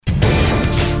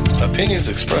Opinions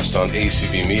expressed on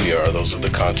ACB Media are those of the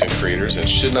content creators and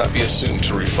should not be assumed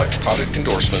to reflect product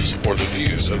endorsements or the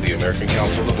views of the American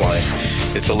Council of the Blind,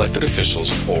 its elected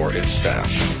officials, or its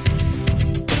staff.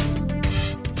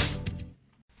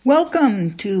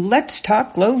 Welcome to Let's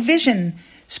Talk Low Vision,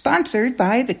 sponsored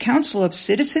by the Council of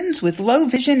Citizens with Low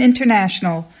Vision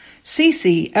International,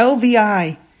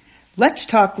 CCLVI. Let's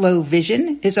Talk Low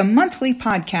Vision is a monthly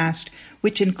podcast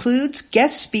which includes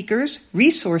guest speakers,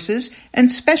 resources,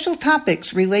 and special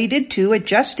topics related to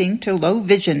adjusting to low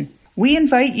vision. We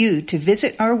invite you to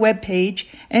visit our webpage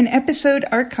and episode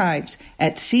archives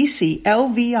at cclvi.org.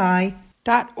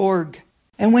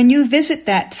 And when you visit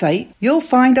that site, you'll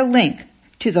find a link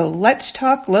to the Let's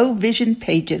Talk Low Vision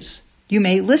pages. You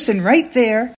may listen right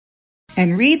there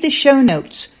and read the show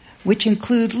notes, which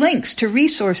include links to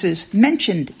resources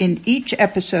mentioned in each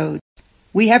episode.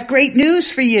 We have great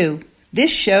news for you. This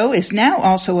show is now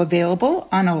also available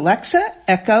on Alexa,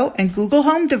 Echo, and Google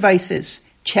Home devices.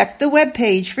 Check the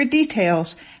webpage for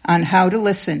details on how to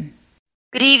listen.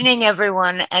 Good evening,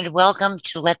 everyone, and welcome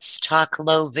to Let's Talk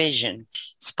Low Vision,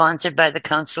 sponsored by the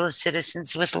Council of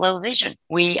Citizens with Low Vision.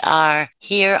 We are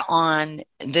here on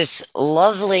this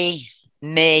lovely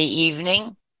May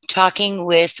evening talking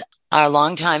with our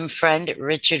longtime friend,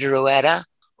 Richard Rueda,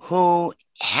 who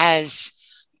has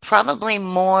probably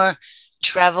more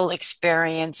travel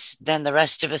experience than the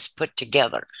rest of us put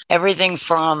together. Everything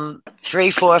from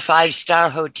 3, 4, 5-star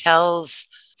hotels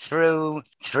through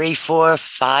 3, 4,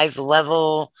 5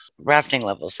 level rafting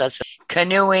levels. That's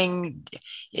canoeing.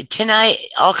 Tonight,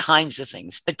 all kinds of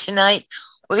things. But tonight,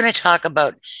 we're going to talk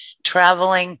about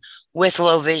traveling with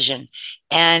low vision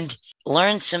and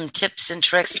learn some tips and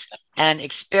tricks and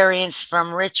experience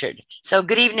from Richard. So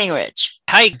good evening, Rich.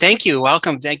 Hi, thank you.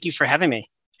 Welcome. Thank you for having me.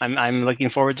 I'm looking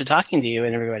forward to talking to you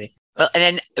and everybody. Well,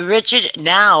 and then Richard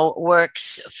now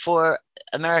works for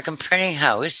American Printing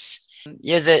House.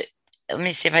 You're let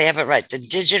me see if I have it right, the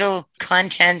digital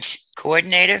content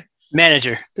coordinator?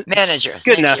 Manager.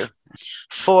 Good enough. You,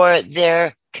 for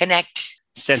their Connect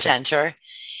Center.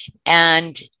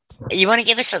 And you want to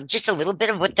give us just a little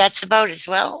bit of what that's about as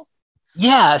well?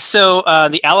 Yeah, so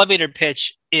the elevator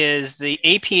pitch is the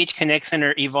APH Connect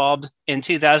Center evolved in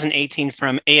 2018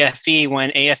 from AFB when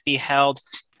AFB held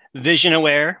Vision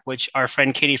Aware, which our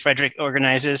friend Katie Frederick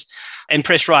organizes, and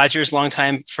Chris Rogers,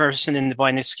 longtime person in the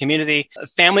blindness community,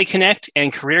 Family Connect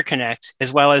and Career Connect,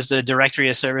 as well as the directory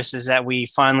of services that we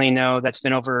fondly know that's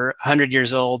been over 100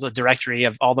 years old, a directory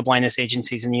of all the blindness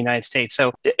agencies in the United States.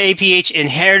 So APH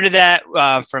inherited that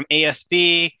from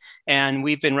AFB, and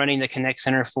we've been running the Connect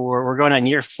Center we're going on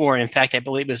year 4. In fact, I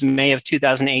believe it was May of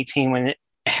 2018 when it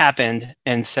happened.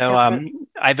 And so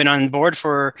I've been on board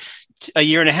for a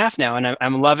year and a half now, and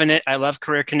I'm loving it. I love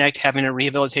Career Connect, having a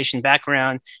rehabilitation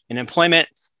background in employment.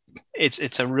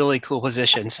 It's a really cool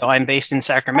position. So I'm based in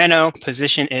Sacramento.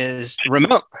 Position is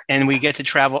remote, and we get to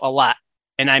travel a lot.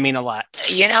 And I mean a lot.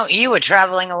 You know, you were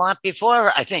traveling a lot before,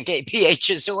 I think,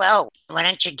 APH as well. Why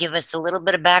don't you give us a little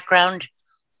bit of background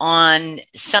on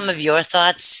some of your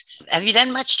thoughts? Have you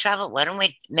done much travel?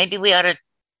 Maybe we ought to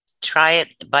try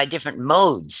it by different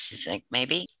modes, I think,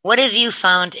 maybe. What have you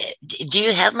found? Do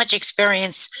you have much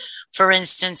experience, for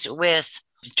instance, with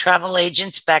travel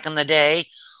agents back in the day,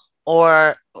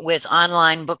 or with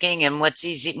online booking and what's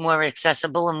more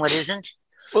accessible and what isn't?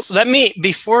 Well,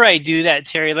 before I do that,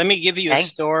 Terry, let me give you a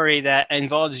story that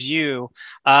involves you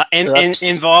and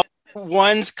involves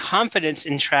one's confidence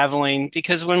in traveling,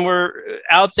 because when we're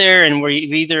out there and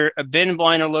we've either been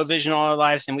blind or low vision all our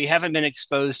lives and we haven't been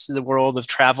exposed to the world of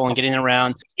travel and getting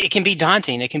around, it can be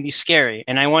daunting. It can be scary.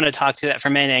 And I want to talk to that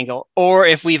from an angle. Or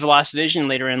if we've lost vision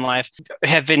later in life,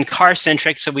 have been car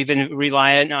centric. So we've been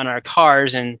reliant on our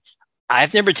cars, and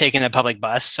I've never taken a public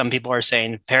bus. Some people are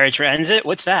saying paratransit.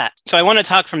 What's that? So I want to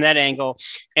talk from that angle.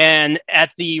 And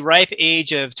at the ripe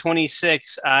age of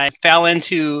 26, I fell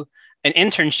into an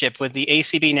internship with the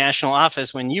ACB National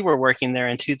Office when you were working there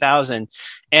in 2000.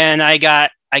 And I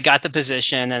got the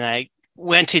position, and I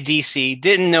went to DC,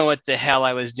 didn't know what the hell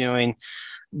I was doing,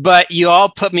 but you all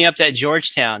put me up at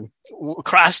Georgetown,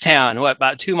 across town,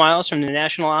 about 2 miles from the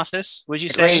national office, would you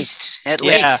say? At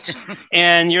least.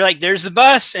 And you're like, there's the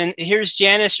bus, and here's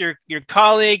Janice, your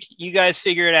colleague, you guys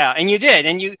figure it out. And you did.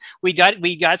 And we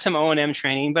got some O&M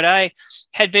training, but I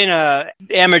had been a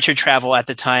amateur travel at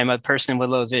the time, a person with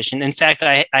low vision. In fact,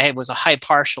 I was a high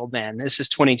partial then. This is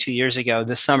 22 years ago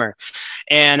this summer.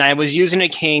 And I was using a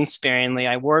cane sparingly.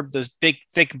 I wore those big,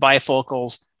 thick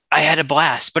bifocals I had a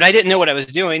blast, but I didn't know what I was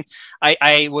doing.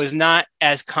 I was not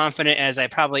as confident as I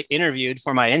probably interviewed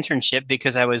for my internship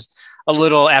because I was a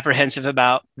little apprehensive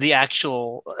about the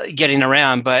actual getting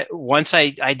around. But once I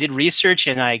did research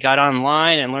and I got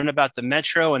online and learned about the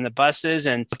metro and the buses,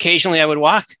 and occasionally I would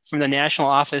walk from the national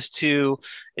office to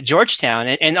Georgetown,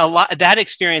 and a lot that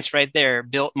experience right there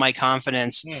built my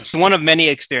confidence. One of many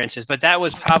experiences, but that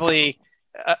was probably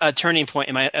a turning point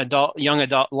in my young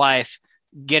adult life,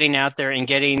 getting out there and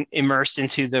getting immersed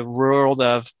into the world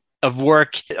of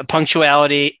work,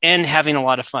 punctuality, and having a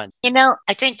lot of fun.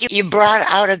 I think you brought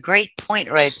out a great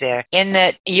point right there, in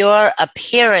that your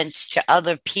appearance to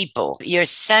other people, your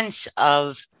sense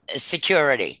of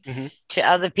security to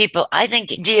other people,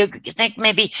 do you think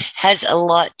maybe has a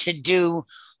lot to do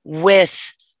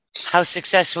with how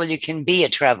successful you can be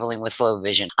at traveling with low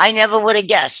vision? I never would have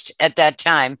guessed at that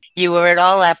time you were at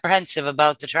all apprehensive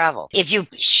about the travel. If you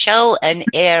show an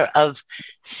air of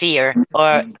fear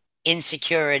or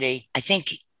insecurity, I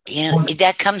think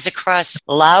that comes across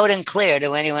loud and clear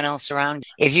to anyone else around.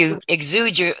 If you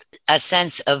exude a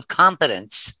sense of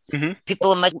confidence,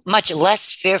 people are much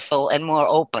less fearful and more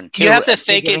open. You have to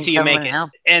fake it till you make it. Help.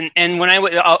 And when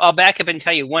I'll back up and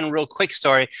tell you one real quick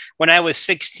story. When I was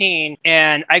 16,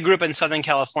 and I grew up in Southern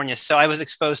California, so I was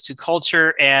exposed to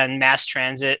culture and mass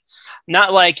transit,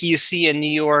 not like you see in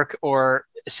New York or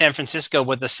San Francisco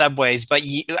with the subways, but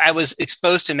I was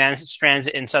exposed to mass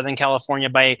transit in Southern California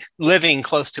by living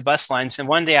close to bus lines. And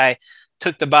one day I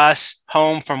took the bus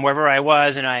home from wherever I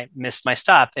was, and I missed my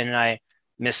stop.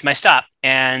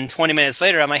 And 20 minutes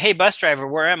later, I'm like, "Hey, bus driver,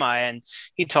 where am I?" And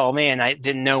he told me, and I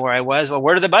didn't know where I was. "Well,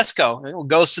 where did the bus go?" "It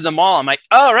goes to the mall." I'm like,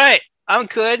 "All right, I'm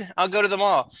good. I'll go to the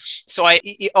mall." So I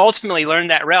ultimately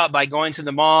learned that route by going to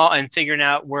the mall and figuring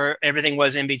out where everything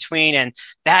was in between. And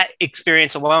that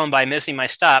experience alone, by missing my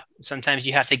stop, sometimes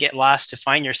you have to get lost to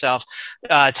find yourself,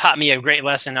 taught me a great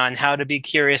lesson on how to be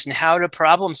curious and how to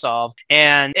problem solve.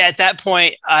 And at that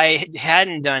point, I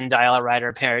hadn't done dial-a-ride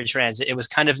or paratransit. It was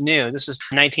kind of new. This was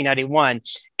 1991.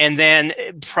 And then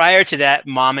prior to that,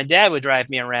 mom and dad would drive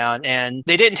me around, and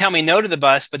they didn't tell me no to the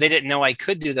bus, but they didn't know I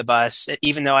could do the bus,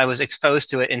 even though I was exposed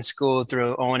to it in school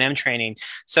through O&M training.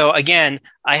 So again,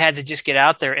 I had to just get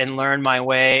out there and learn my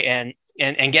way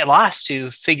and get lost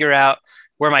to figure out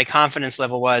where my confidence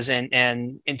level was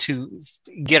and to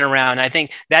get around. I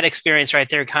think that experience right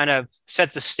there kind of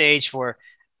set the stage for,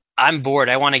 I'm bored.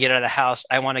 I want to get out of the house.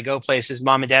 I want to go places.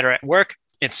 Mom and dad are at work.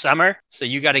 It's summer, so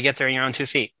you got to get there on your own 2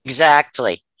 feet.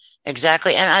 Exactly. And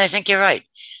I think you're right.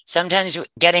 Sometimes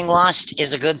getting lost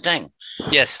is a good thing.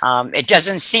 Yes. It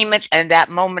doesn't seem it in that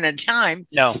moment in time.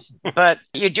 No. But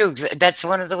you do. That's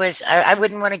one of the ways. I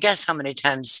wouldn't want to guess how many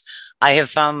times I have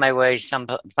found my way,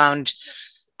 found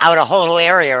out a whole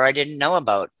area I didn't know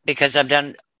about, because I've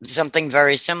done something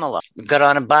very similar. Got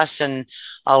on a bus and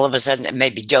all of a sudden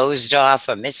maybe dozed off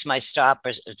or missed my stop,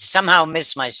 or somehow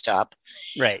missed my stop.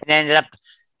 Right. And ended up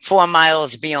 4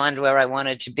 miles beyond where I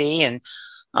wanted to be. And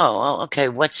okay,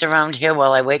 what's around here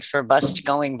while I wait for a bus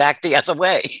going back the other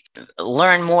way?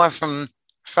 Learn more from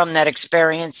that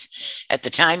experience. At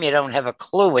the time, you don't have a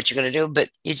clue what you're going to do, but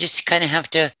you just kind of have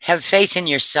to have faith in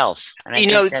yourself. And I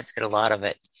think that's got a lot of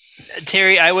it.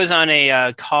 Terry, I was on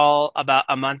a call about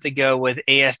a month ago with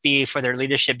AFB for their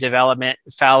leadership development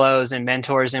fellows and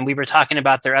mentors, and we were talking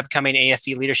about their upcoming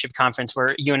AFB leadership conference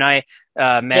where you and I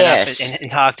met up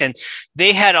and talked, and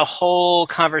they had a whole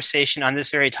conversation on this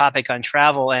very topic on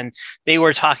travel, and they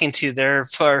were talking to their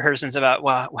persons about,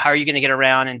 well, how are you going to get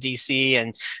around in DC?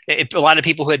 And a lot of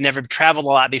people who had never traveled a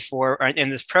lot before are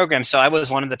in this program. So I was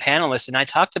one of the panelists, and I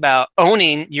talked about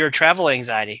owning your travel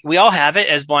anxiety. We all have it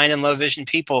as blind and low vision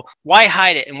people. Why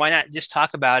hide it, and why not just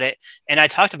talk about it? And I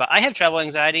talked about, I have travel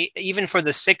anxiety. Even for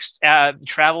the 6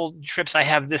 travel trips I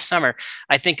have this summer,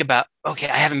 I think about, okay,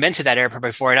 I haven't been to that airport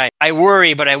before. And I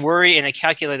worry, but I worry in a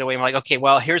calculated way. I'm like, okay,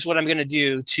 well, here's what I'm going to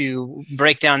do to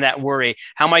break down that worry.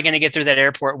 How am I going to get through that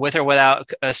airport with or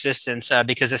without assistance?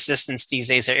 Because assistance these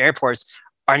days at airports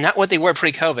are not what they were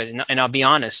pre-COVID. And I'll be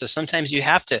honest. So sometimes you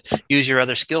have to use your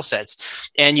other skill sets,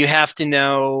 and you have to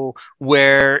know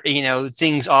where,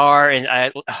 things are,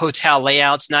 and hotel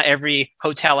layouts. Not every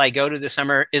hotel I go to this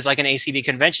summer is like an ACB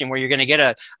convention where you're going to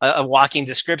get a walking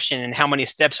description and how many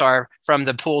steps are from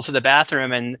the pool to the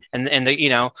bathroom and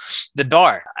the, the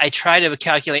bar. I try to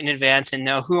calculate in advance and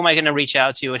know who am I going to reach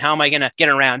out to and how am I going to get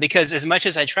around, because as much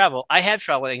as I travel, I have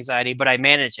travel anxiety, but I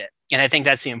manage it. And I think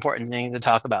that's the important thing to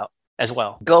talk about as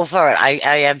well. Go for it.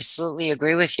 I absolutely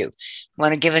agree with you.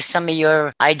 Want to give us some of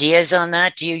your ideas on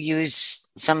that? Do you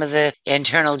use some of the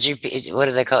internal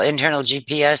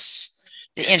GPS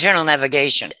the internal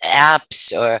navigation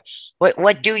apps, or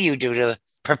what do you do to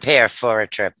prepare for a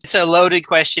trip? It's a loaded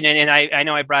question, and I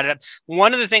know I brought it up.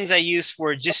 One of the things I use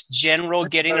for just general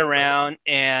getting around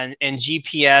and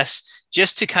GPS,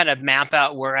 just to kind of map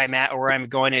out where I'm at or where I'm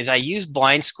going, is I use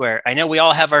Blind Square. I know we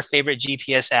all have our favorite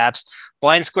GPS apps.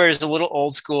 Blind Square is a little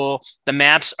old school. The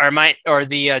maps are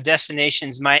the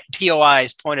destinations,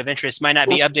 POIs, point of interest, might not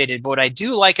be updated. But what I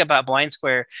do like about Blind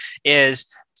Square is,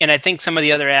 and I think some of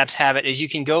the other apps have it, is you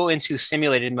can go into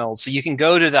simulated mode. So you can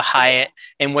go to the Hyatt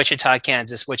in Wichita,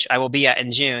 Kansas, which I will be at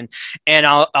in June, and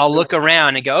I'll look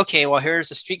around and go, okay, well, here's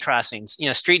the street crossings. You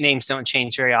know, street names don't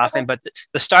change very often, but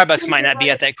the Starbucks might not be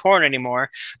at that corner anymore.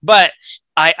 But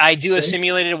I do a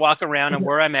simulated walk around and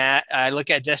where I'm at. I look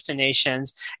at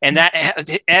destinations, and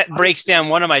that breaks down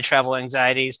one of my travel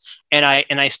anxieties. And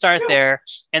I start there,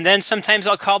 and then sometimes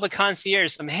I'll call the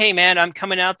concierge. Hey man, I'm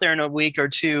coming out there in a week or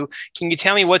two. Can you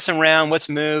tell me what's around, what's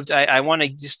moved? I want to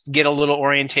just get a little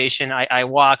orientation. I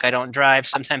walk, I don't drive.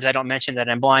 Sometimes I don't mention that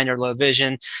I'm blind or low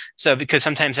vision, so because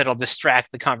sometimes it'll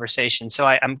distract the conversation. So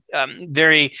I'm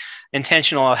very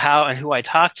intentional of how and who I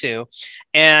talk to,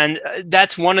 and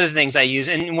that's one of the things I use.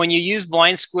 And when you use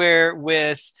Blind Square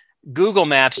with Google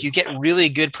Maps, you get really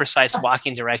good, precise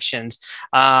walking directions.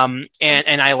 And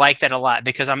I like that a lot,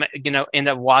 because I'm going to end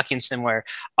up walking somewhere.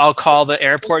 I'll call the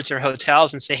airports or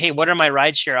hotels and say, hey, what are my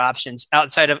rideshare options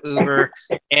outside of Uber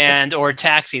or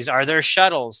taxis? Are there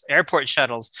shuttles, airport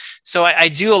shuttles? So I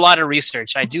do a lot of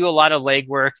research. I do a lot of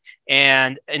legwork,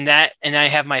 and I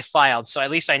have my files. So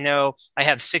at least I know I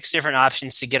have 6 different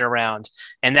options to get around.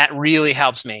 And that really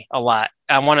helps me a lot.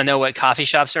 I want to know what coffee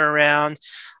shops are around,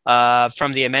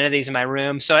 from the amenities in my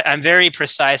room. So I'm very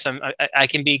precise. I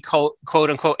can be quote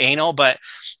unquote anal, but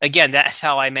again, that's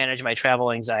how I manage my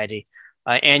travel anxiety.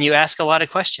 And you ask a lot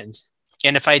of questions.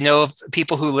 And if I know of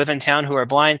people who live in town who are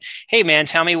blind, hey man,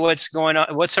 tell me what's going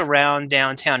on, what's around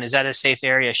downtown. Is that a safe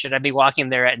area? Should I be walking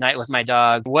there at night with my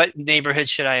dog? What neighborhood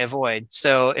should I avoid?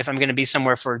 So if I'm going to be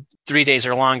somewhere for 3 days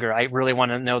or longer, I really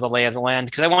want to know the lay of the land,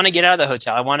 because I want to get out of the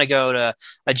hotel. I want to go to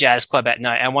a jazz club at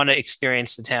night. I want to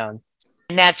experience the town.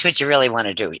 And that's what you really want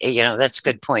to do. You know, that's a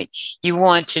good point. You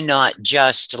want to not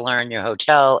just learn your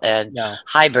hotel and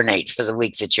hibernate for the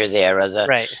week that you're there, or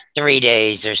the 3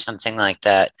 days or something like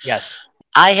that. Yes.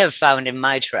 I have found in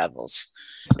my travels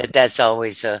that that's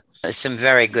always some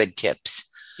very good tips.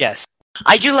 Yes.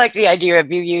 I do like the idea of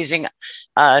you using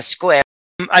Square.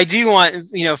 I do want,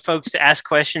 folks to ask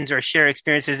questions or share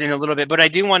experiences in a little bit, but I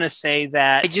do want to say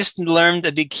that I just learned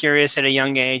to be curious at a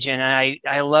young age, and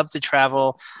I love to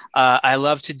travel. I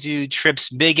love to do trips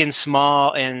big and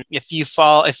small. And if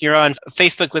you're on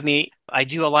Facebook with me, I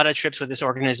do a lot of trips with this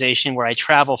organization where I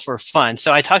travel for fun.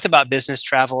 So I talked about business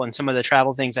travel and some of the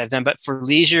travel things I've done, but for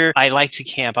leisure, I like to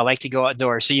camp. I like to go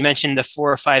outdoors. So you mentioned the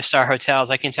 4 or 5 star hotels.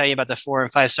 I can tell you about the 4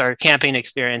 and 5 star camping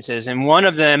experiences. And one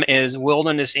of them is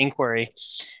Wilderness Inquiry.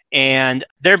 And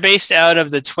they're based out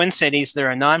of the Twin Cities.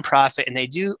 They're a nonprofit, and they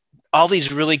do all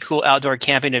these really cool outdoor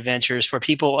camping adventures for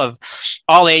people of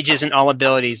all ages and all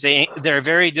abilities. They're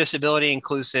very disability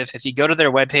inclusive. If you go to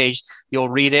their webpage, you'll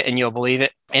read it and you'll believe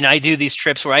it. And I do these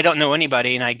trips where I don't know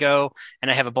anybody, and I go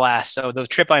and I have a blast. So the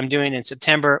trip I'm doing in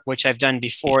September, which I've done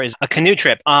before, is a canoe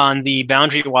trip on the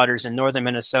Boundary Waters in northern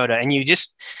Minnesota. And you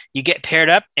get paired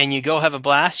up and you go have a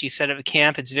blast. You set up a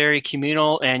camp. It's very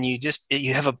communal, and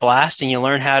you have a blast, and you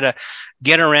learn how to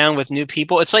get around with new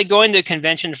people. It's like going to a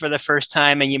convention for the first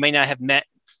time, and you may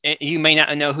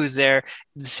not know who's there.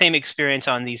 The same experience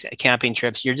on these camping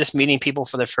trips. You're just meeting people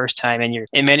for the first time, and you're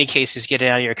in many cases getting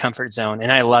out of your comfort zone.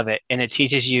 And I love it. And it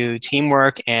teaches you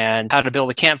teamwork and how to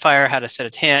build a campfire, how to set a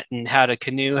tent, and how to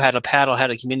canoe, how to paddle, how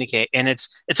to communicate. And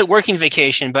it's a working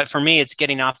vacation, but for me, it's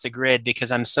getting off the grid,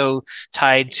 because I'm so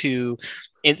tied to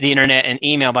the internet and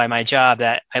email by my job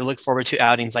that I look forward to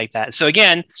outings like that. So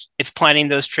again, it's planning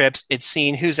those trips, it's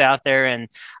seeing who's out there, and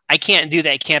I can't do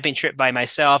that camping trip by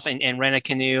myself and rent a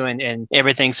canoe and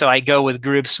everything. So I go with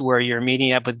groups where you're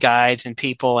meeting up with guides and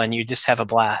people, and you just have a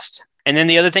blast. And then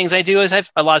the other things I do is I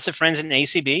have lots of friends in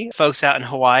ACB. Folks out in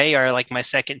Hawaii are like my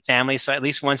second family. So at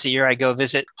least once a year, I go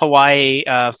visit Hawaii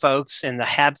folks and the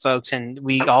HAB folks, and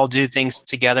we all do things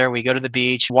together. We go to the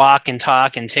beach, walk and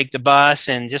talk, and take the bus,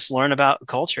 and just learn about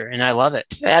culture. And I love it.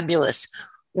 Fabulous.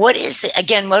 What is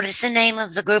the name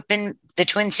of the group in the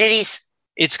Twin Cities?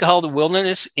 It's called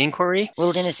Wilderness Inquiry.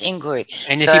 Wilderness Inquiry.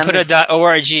 And if you put a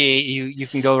 .org, you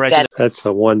can go right to that. That's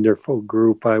a wonderful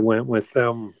group. I went with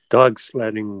them dog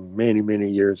sledding many,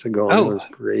 many years ago. And it was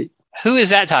great. Who is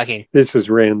that talking? This is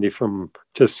Randy from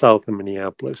just south of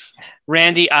Minneapolis.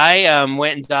 Randy, I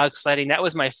went dog sledding. That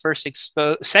was my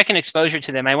second exposure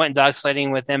to them. I went dog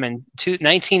sledding with them in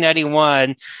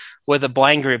 1991 with a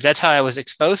blind group. That's how I was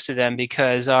exposed to them,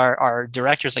 because our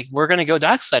director's like, we're going to go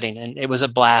dock sledding. And it was a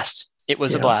blast. It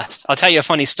was a blast. I'll tell you a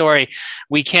funny story.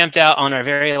 We camped out on our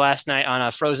very last night on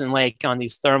a frozen lake on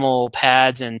these thermal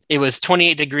pads, and it was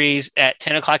 28 degrees at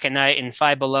 10 o'clock at night and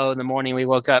 5 below in the morning. We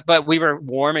woke up, but we were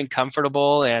warm and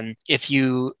comfortable. And if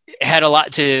you had a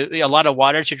lot of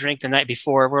water to drink the night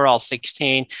before, we're all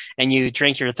 16, and you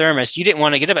drink your thermos, you didn't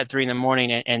want to get up at 3 a.m.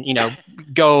 and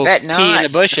go pee in the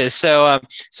bushes. So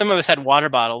some of us had water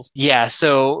bottles. Yeah.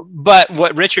 So, but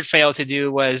what Richard failed to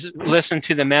do was listen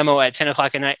to the memo at 10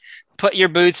 o'clock at night. Leave your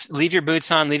boots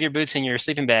on, leave your boots in your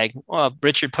sleeping bag. Well,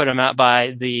 Richard put them out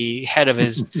by the head of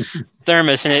his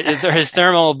thermos and his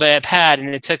thermal pad,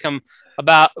 and it took him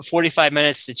about 45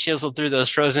 minutes to chisel through those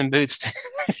frozen boots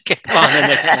to get on the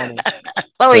next morning.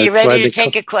 Well, are you ready to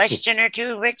take a question or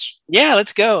two, Rich? Yeah,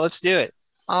 let's go. Let's do it.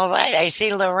 All right. I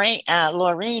see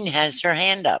Lorraine has her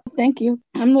hand up. Thank you.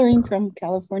 I'm Lorraine from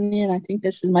California, and I think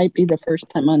this might be the first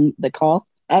time on the call.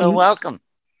 Welcome.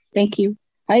 Thank you.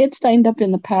 I had signed up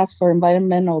in the past for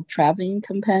environmental traveling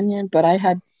companion, but I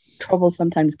had trouble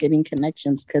sometimes getting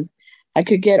connections because I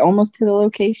could get almost to the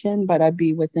location, but I'd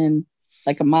be within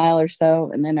like a mile or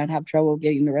so, and then I'd have trouble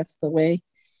getting the rest of the way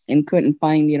and couldn't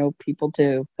find, people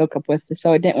to hook up with.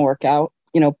 So it didn't work out,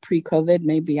 pre-COVID.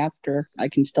 Maybe after I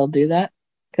can still do that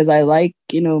because I like,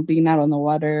 being out on the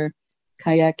water,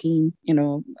 kayaking,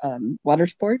 water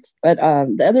sports. But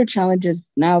the other challenge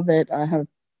is now that I have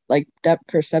like depth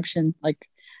perception, like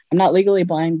I'm not legally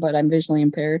blind, but I'm visually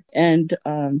impaired. And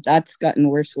that's gotten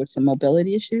worse with some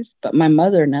mobility issues. But my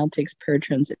mother now takes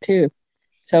paratransit too.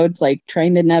 So it's like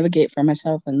trying to navigate for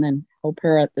myself and then help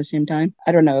her at the same time.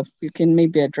 I don't know if you can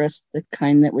maybe address the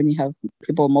kind that when you have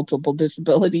people with multiple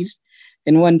disabilities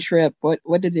in one trip, what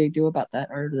do they do about that?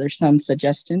 Or are there some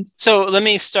suggestions? So let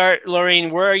me start,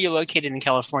 Lorraine. Where are you located in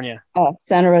California?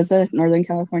 Santa Rosa, Northern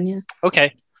California.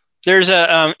 Okay. There's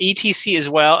a ETC as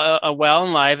well, a Well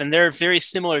and Live, and they're very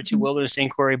similar to Wilderness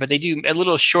Inquiry, but they do a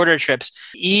little shorter trips.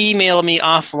 Email me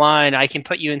offline. I can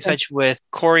put you in touch with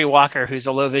Corey Walker, who's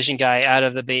a low vision guy out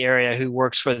of the Bay Area who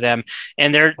works for them,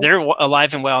 and they're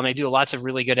alive and well, and they do lots of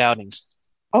really good outings.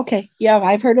 Okay, yeah,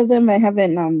 I've heard of them. I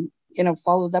haven't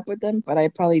followed up with them, but I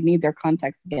probably need their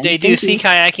contacts again. They do sea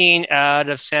kayaking out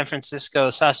of San Francisco,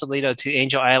 Sausalito to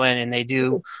Angel Island, and they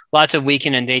do lots of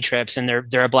weekend and day trips, and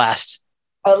they're a blast.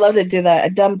 I'd love to do that.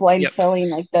 I've done blind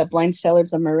selling, like the Blind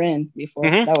Sailors of Marin before.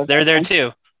 Mm-hmm. They're there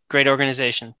too. Great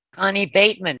organization. Connie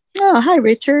Bateman. Oh, hi,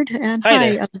 Richard. And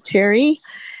hi Terry.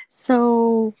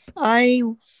 So I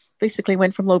basically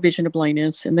went from low vision to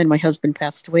blindness, and then my husband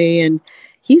passed away, and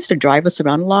he used to drive us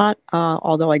around a lot.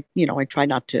 Although I try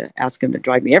not to ask him to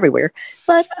drive me everywhere,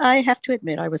 but I have to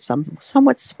admit I was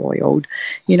somewhat spoiled,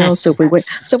 So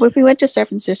if we went to San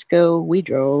Francisco, we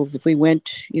drove. If we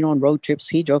went, on road trips,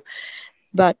 he drove.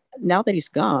 But now that he's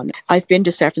gone, I've been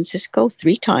to San Francisco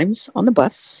 3 times on the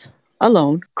bus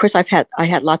alone. Of course, I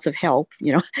had lots of help.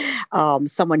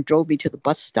 Someone drove me to the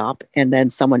bus stop, and then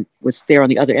someone was there on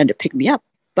the other end to pick me up.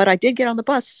 But I did get on the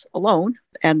bus alone,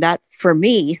 and that for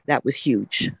me that was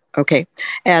huge. Okay,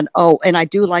 and I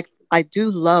do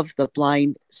love the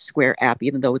Blind Square app,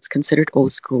 even though it's considered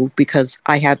old school, because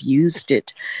I have used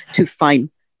it to find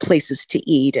places to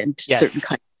eat and certain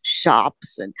kinds of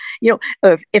shops, and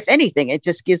if anything, it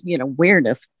just gives me an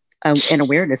awareness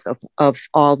of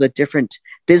all the different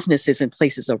businesses and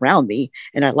places around me,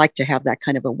 and I like to have that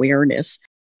kind of awareness.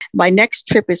 My next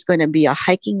trip is going to be a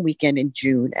hiking weekend in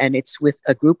June, and it's with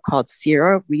a group called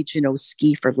Sierra Regional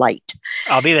Ski for Light.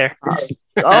 I'll be there.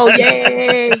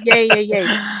 Yay.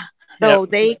 So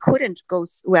they couldn't go.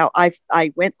 Well,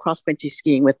 I went cross-country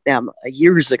skiing with them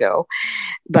years ago,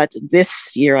 but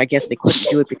this year I guess they couldn't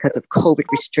do it because of COVID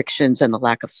restrictions and the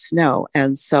lack of snow.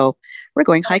 And so we're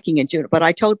going hiking in June. But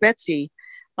I told Betsy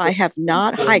I have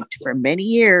not hiked for many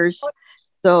years.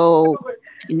 So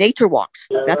nature walks,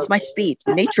 that's my speed,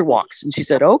 nature walks. And she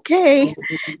said, okay.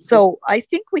 So I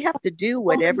think we have to do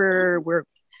whatever we're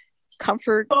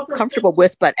comfortable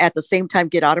with, but at the same time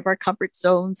get out of our comfort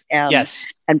zones and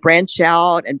branch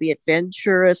out and be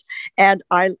adventurous. And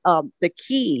the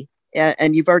key,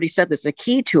 and you've already said this, the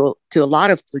key to a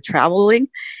lot of the traveling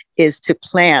is to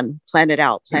plan it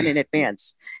out, plan in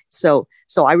advance. So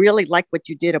I really like what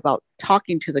you did about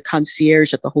talking to the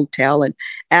concierge at the hotel and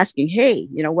asking, hey,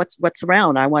 what's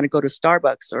around? I want to go to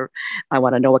Starbucks, or I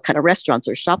want to know what kind of restaurants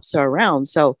or shops are around.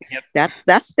 So that's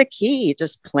the key,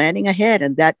 just planning ahead,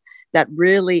 and that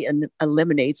really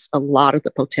eliminates a lot of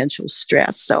the potential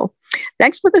stress. So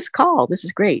thanks for this call. This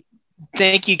is great.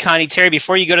 Thank you, Connie. Terry,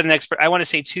 before you go to the next, I want to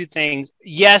say two things.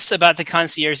 Yes, about the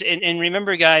concierge. And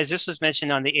remember, guys, this was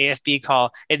mentioned on the AFB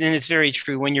call. And then it's very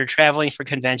true. When you're traveling for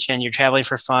convention, you're traveling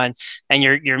for fun, and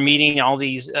you're meeting all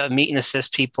these meet and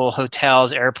assist people,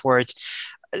 hotels, airports.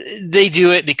 They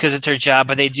do it because it's their job,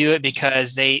 but they do it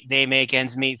because they make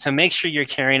ends meet. So make sure you're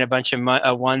carrying a bunch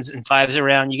of ones and fives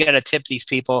around. You got to tip these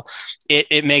people.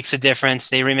 It makes a difference.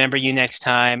 They remember you next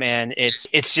time, and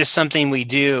it's just something we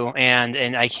do.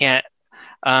 And I can't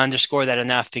underscore that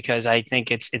enough because I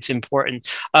think it's important.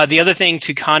 The other thing,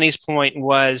 to Connie's point,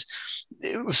 was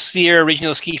Sierra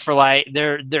Regional Ski for Light.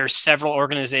 There are several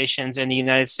organizations in the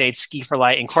United States, Ski for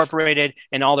Light Incorporated,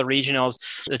 and all the regionals,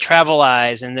 the Travel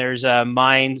Eyes, and there's a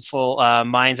Mind's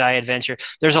Eye Adventure.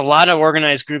 There's a lot of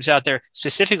organized groups out there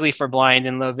specifically for blind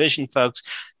and low vision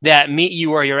folks that meet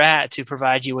you where you're at to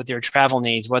provide you with your travel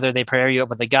needs, whether they pair you up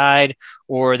with a guide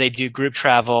or they do group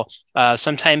travel.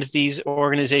 Sometimes these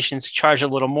organizations charge a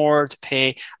little more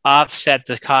to offset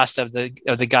the cost of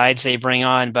the guides they bring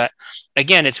on. But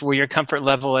again, it's where your comfort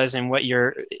level is and what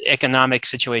your economic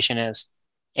situation is.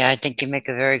 Yeah, I think you make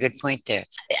a very good point there.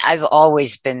 I've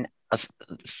always been a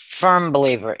firm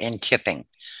believer in tipping.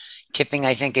 Tipping,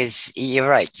 I think, you're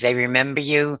right. They remember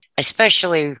you,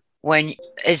 especially when,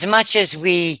 as much as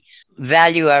we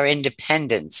value our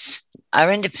independence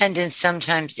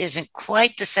sometimes isn't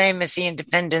quite the same as the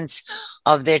independence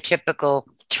of their typical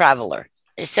traveler.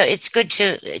 So it's good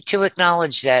to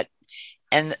acknowledge that,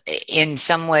 and in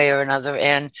some way or another,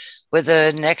 and with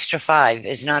an extra $5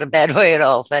 is not a bad way at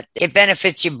all. But it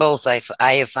benefits you both,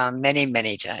 I have found many,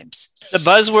 many times. The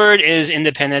buzzword is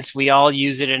independence. We all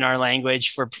use it in our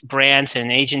language for grants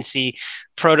and agency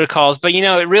protocols. But,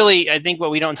 I think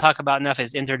what we don't talk about enough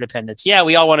is interdependence. Yeah,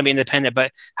 we all want to be independent,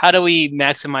 but how do we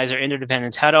maximize our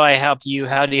interdependence? How do I help you?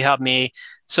 How do you help me?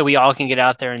 So we all can get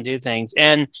out there and do things.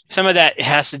 And some of that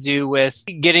has to do with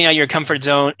getting out of your comfort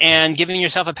zone and giving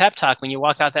yourself a pep talk when you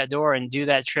walk out that door and do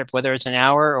that trip, whether it's an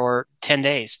hour or 10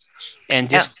 days. And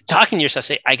just talking to yourself,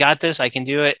 say, I got this, I can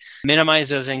do it. Minimize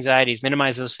those anxieties,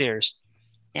 minimize those fears.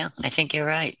 Yeah, I think you're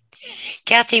right.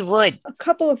 Kathy Wood. A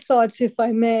couple of thoughts, if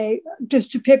I may,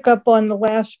 just to pick up on the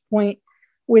last point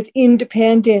with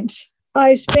independence.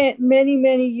 I spent many,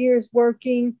 many years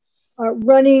working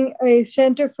running a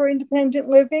center for independent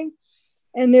living.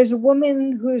 And there's a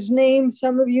woman whose name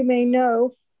some of you may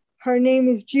know. Her name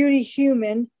is Judy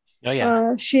Heumann. Oh,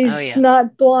 yeah. She's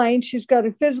not blind. She's got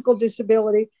a physical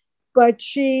disability, but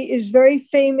she is very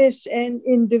famous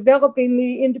in developing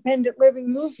the independent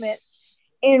living movement.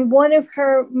 And one of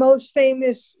her most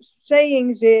famous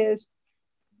sayings is,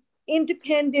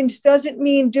 independence doesn't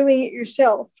mean doing it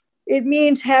yourself. It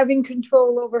means having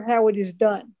control over how it is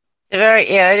done. It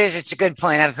is. It's a good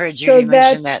point. I've heard Judy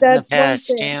mention that in the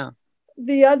past. Yeah.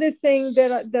 The other thing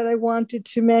that I wanted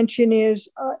to mention is,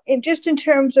 in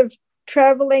terms of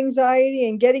travel anxiety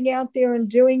and getting out there and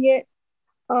doing it,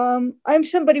 I'm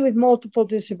somebody with multiple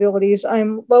disabilities.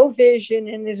 I'm low vision,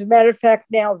 and as a matter of fact,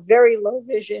 now very low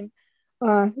vision.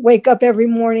 Wake up every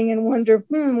morning and wonder,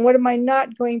 what am I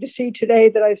not going to see today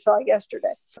that I saw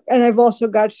yesterday? And I've also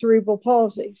got cerebral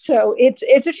palsy. So it's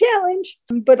a challenge,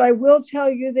 but I will tell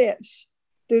you this.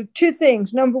 The two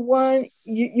things. Number one,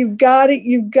 you've got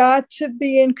to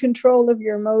be in control of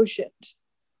your emotions,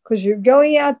 because you're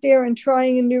going out there and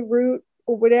trying a new route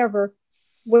or whatever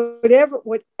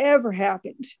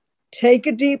happens. Take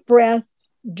a deep breath.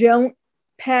 Don't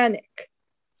panic.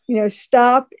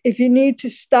 Stop. If you need to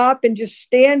stop and just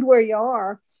stand where you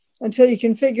are until you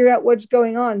can figure out what's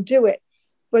going on, do it.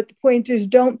 But the point is,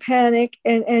 don't panic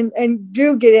and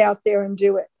do get out there and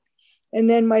do it. And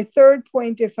then my third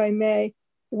point, if I may,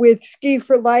 with Ski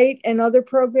for Light and other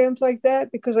programs like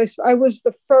that, because I was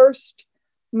the first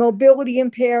mobility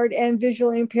impaired and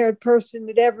visually impaired person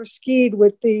that ever skied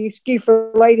with the Ski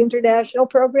for Light International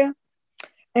program.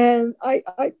 And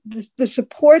the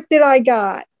support that I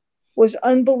got was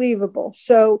unbelievable.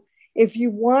 So if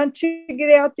you want to get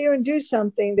out there and do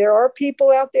something, there are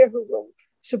people out there who will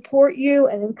support you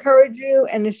and encourage you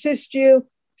and assist you.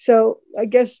 So I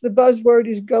guess the buzzword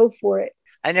is go for it.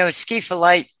 I know Ski for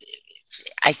Light,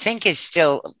 I think, is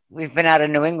still, we've been out of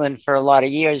New England for a lot of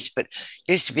years, but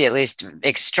used to be at least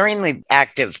extremely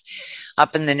active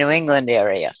up in the New England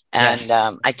area. And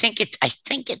yes. I think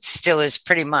it still is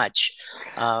pretty much.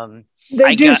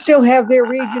 They do still have their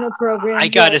regional programs. I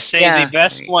got to say, the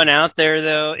best one out there,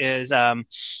 though, is,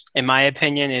 in my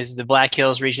opinion, is the Black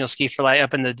Hills Regional Ski for Light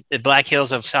up in the Black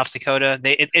Hills of South Dakota.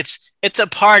 It's a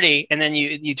party, and then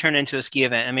you turn into a ski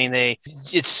event. I mean,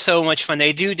 it's so much fun.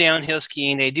 They do downhill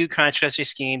skiing, they do cross-country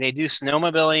skiing, they do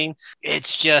snowmobiling.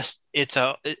 It's a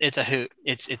hoot.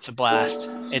 It's a blast.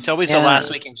 It's always the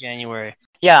last week in January.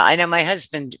 Yeah, I know my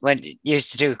husband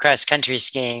used to do cross-country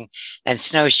skiing and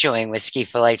snowshoeing with Ski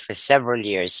for Light for several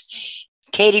years.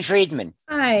 Katie Friedman.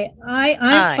 Hi,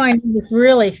 I'm finding this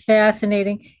really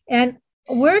fascinating. And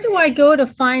where do I go to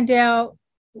find out,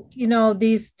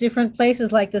 these different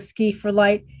places like the Ski for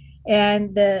Light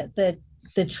and the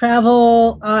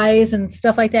travel eyes and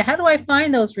stuff like that? How do I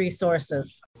find those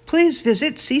resources? Please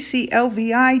visit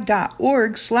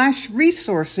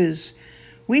cclvi.org/resources.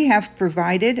 We have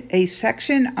provided a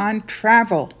section on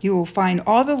travel. You will find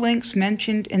all the links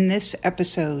mentioned in this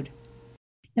episode.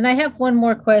 And I have one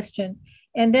more question,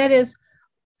 and that is,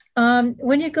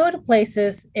 when you go to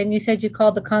places, and you said you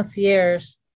called the concierge,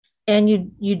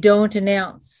 and you don't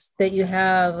announce that you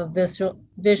have a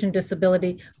vision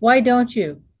disability, why don't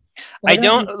you?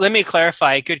 Let me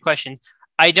clarify. Good question.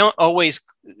 I don't always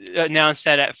announce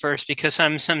that at first, because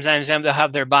sometimes they'll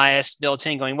have their bias built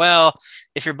in, going, well,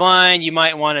 if you're blind, you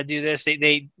might want to do this.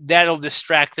 That'll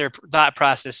distract their thought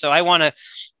process. So I want to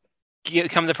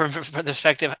come to the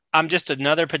perspective, I'm just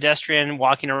another pedestrian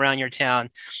walking around your town.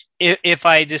 If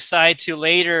I decide to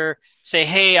later say,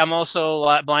 hey, I'm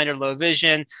also blind or low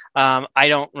vision, I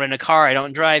don't rent a car, I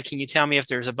don't drive, can you tell me if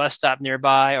there's a bus stop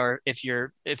nearby, or if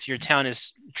your town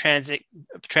is transit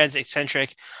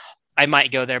centric, I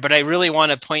might go there. But I really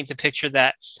want to point the picture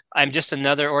that I'm just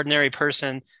another ordinary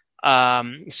person.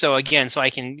 So I can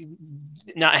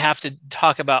not have to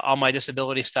talk about all my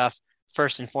disability stuff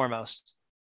first and foremost.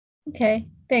 Okay,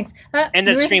 thanks. And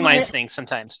that streamlines things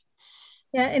sometimes.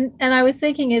 Yeah, and I was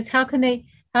thinking is how can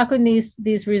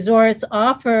these resorts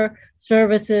offer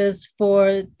services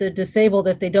for the disabled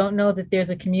if they don't know that there's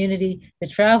a community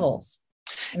that travels?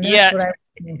 And that's what I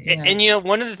and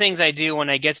one of the things I do when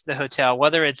I get to the hotel,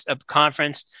 whether it's a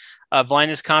conference, a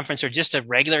blindness conference, or just a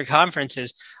regular conference,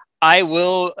 is I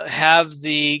will have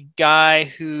the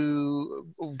guy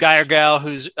or gal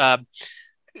who's going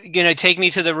to take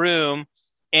me to the room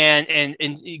and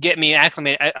get me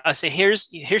acclimated. I say, here's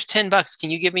 $10. Can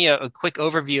you give me a quick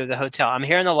overview of the hotel? I'm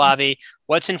here in the lobby.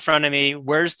 What's in front of me?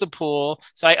 Where's the pool?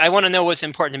 So I want to know what's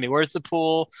important to me. Where's the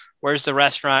pool? Where's the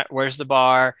restaurant? Where's the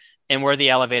bar? And where are the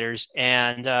elevators?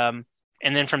 And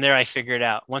then from there, I figure it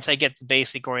out. Once I get the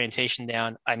basic orientation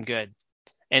down, I'm good.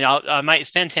 And I might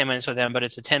spend 10 minutes with them, but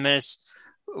it's a 10 minutes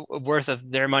worth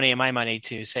of their money and my money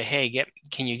to say, hey,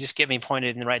 can you just get me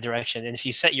pointed in the right direction? And if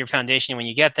you set your foundation when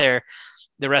you get there,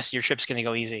 the rest of your trip's going to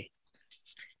go easy.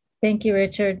 Thank you,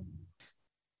 Richard.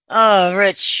 Oh,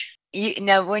 Rich,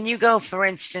 now when you go, for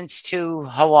instance, to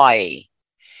Hawaii,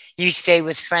 you stay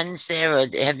with friends there, or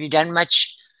have you done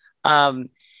much,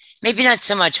 maybe not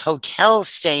so much hotel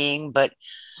staying, but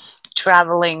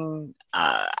traveling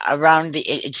around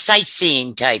it's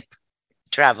sightseeing type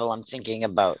travel I'm thinking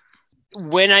about?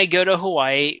 When I go to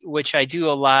Hawaii, which I do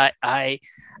a lot, I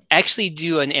actually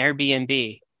do an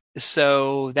Airbnb.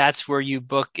 So that's where you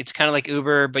book. It's kind of like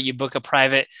Uber, but you book a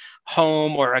private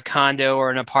home or a condo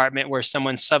or an apartment where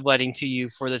someone's subletting to you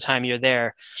for the time you're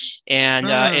there. And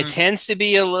it tends to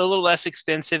be a little less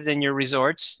expensive than your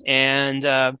resorts. And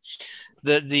the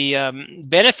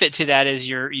benefit to that is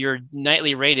your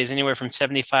nightly rate is anywhere from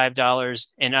 $75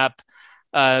 and up,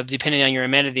 depending on your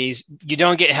amenities. You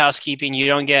don't get housekeeping. You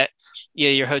don't get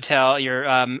your hotel, your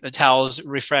towels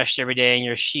refreshed every day and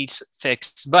your sheets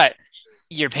fixed, but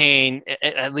you're paying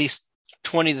at least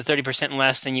 20 to 30%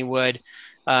 less than you would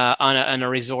on a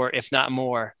resort, if not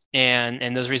more.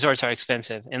 And those resorts are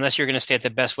expensive unless you're going to stay at the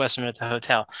Best Western at the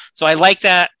hotel. So I like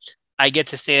that. I get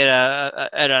to stay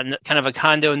at a kind of a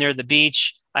condo near the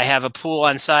beach. I have a pool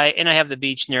on site and I have the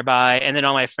beach nearby. And then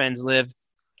all my friends live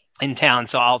in town.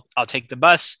 So I'll take the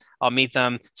bus. I'll meet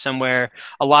them somewhere.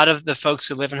 A lot of the folks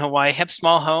who live in Hawaii have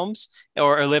small homes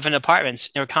or live in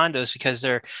apartments or condos because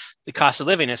the cost of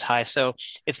living is high. So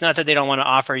it's not that they don't want to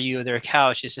offer you their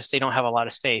couch. It's just they don't have a lot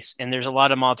of space. And there's a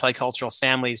lot of multicultural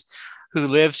families who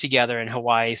live together in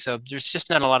Hawaii. So there's just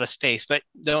not a lot of space, but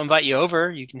they'll invite you over.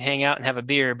 You can hang out and have a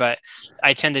beer, but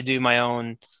I tend to do my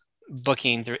own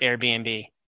booking through Airbnb.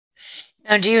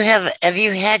 Now, have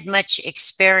you had much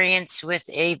experience with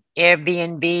a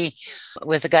Airbnb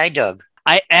with a guide dog?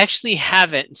 I actually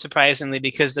haven't, surprisingly,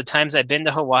 because the times I've been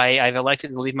to Hawaii, I've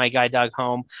elected to leave my guide dog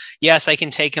home. Yes, I can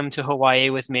take him to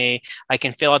Hawaii with me. I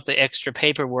can fill out the extra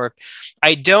paperwork.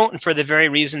 I don't, for the very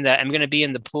reason that I'm going to be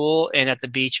in the pool and at the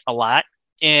beach a lot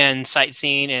and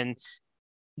sightseeing and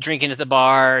drinking at the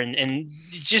bar and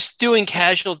just doing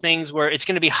casual things where it's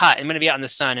going to be hot. I'm going to be out in the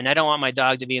sun, and I don't want my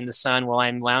dog to be in the sun while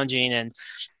I'm lounging, and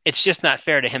it's just not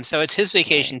fair to him. So it's his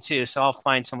vacation too. So I'll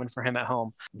find someone for him at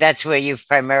home. That's where you've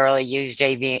primarily used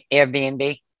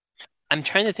Airbnb? I'm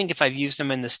trying to think if I've used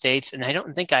them in the States, and I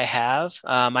don't think I have.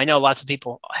 I know lots of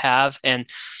people have. And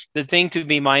the thing to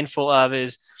be mindful of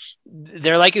is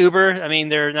they're like Uber. I mean,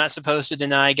 they're not supposed to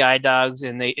deny guide dogs,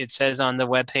 and it says on the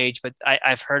webpage, but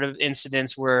I've heard of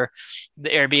incidents where the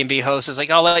Airbnb host is like,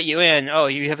 I'll let you in. Oh,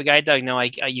 you have a guide dog? No,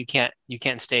 you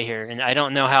can't stay here. And I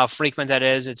don't know how frequent that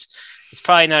is. It's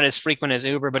probably not as frequent as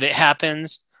Uber, but it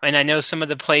happens. And I know some of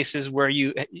the places where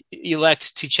you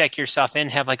elect to check yourself in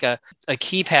have like a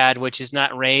keypad, which is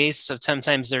not raised. So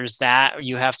sometimes there's that.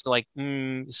 You have to like,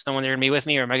 someone there to be with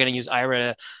me, or am I going to use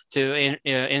Aira to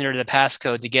enter the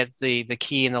passcode to get the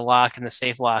key and the lock and the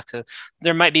safe lock? So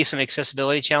there might be some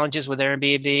accessibility challenges with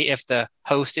Airbnb if the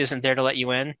host isn't there to let you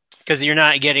in, because you're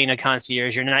not getting a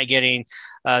concierge. You're not getting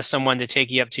someone to take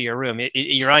you up to your room.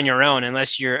 You're on your own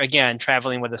unless you're, again,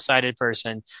 traveling with a sighted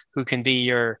person who can be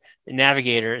your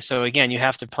navigator. So again, you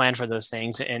have to plan for those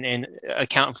things and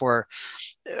account for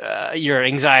your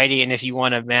anxiety. And if you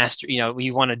want to master,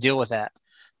 you want to deal with that.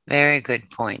 Very good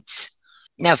points.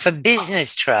 Now, for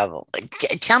business travel,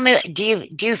 tell me, do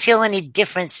you feel any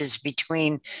differences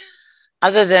between,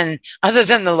 other than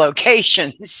the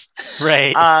locations,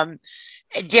 right?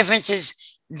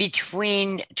 Differences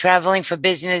between traveling for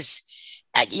business,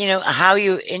 how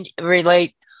you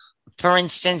relate, for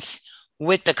instance,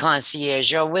 with the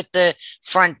concierge or with the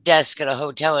front desk at a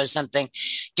hotel or something.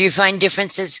 Do you find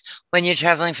differences when you're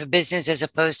traveling for business as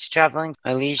opposed to traveling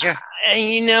for leisure?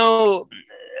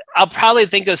 I'll probably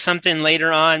think of something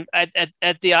later on.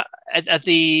 At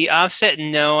the offset,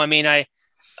 no. I mean, I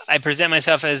present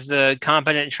myself as the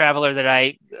competent traveler that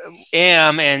I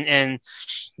am, and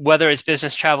whether it's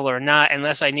business travel or not,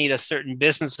 unless I need a certain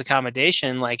business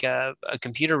accommodation, like a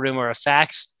computer room or a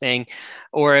fax thing,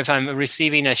 or if I'm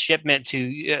receiving a shipment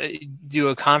to do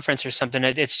a conference or something,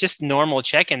 it's just normal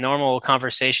check-in, normal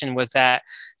conversation with that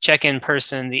check-in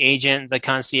person, the agent, the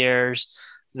concierge,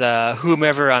 the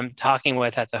whomever I'm talking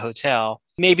with at the hotel.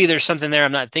 Maybe there's something there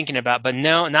I'm not thinking about, but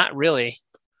no, not really.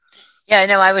 Yeah,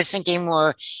 no, I was thinking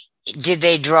more, did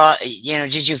they draw,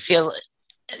 did you feel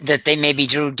that they maybe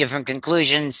drew different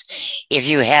conclusions if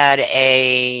you had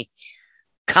a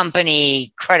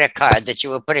company credit card that you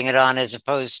were putting it on as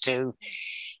opposed to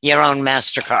your own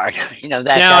MasterCard?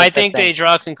 I think they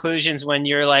draw conclusions when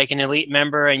you're like an elite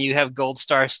member and you have gold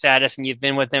star status and you've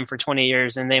been with them for 20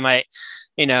 years, and they might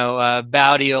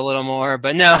bow to you a little more.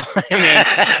 But no, I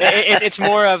mean, it's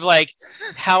more of like,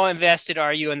 how invested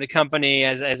are you in the company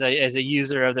as a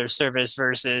user of their service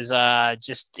versus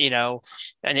just an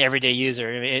everyday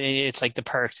user. It's like the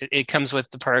perks. It comes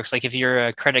with the perks. Like if you're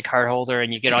a credit card holder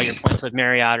and you get all your points with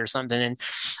Marriott or something. And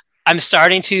I'm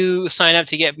starting to sign up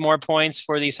to get more points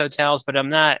for these hotels, but I'm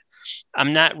not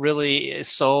really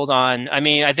sold on. I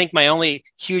mean, I think my only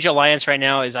huge alliance right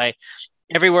now is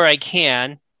everywhere I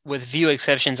can, with few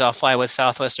exceptions, I'll fly with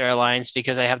Southwest Airlines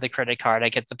because I have the credit card. I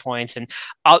get the points. And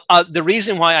the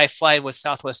reason why I fly with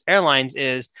Southwest Airlines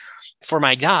is for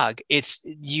my dog. It's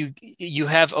you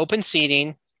have open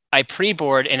seating. I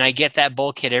pre-board and I get that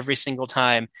bulkhead every single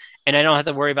time. And I don't have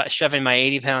to worry about shoving my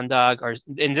 80-pound dog, or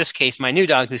in this case, my new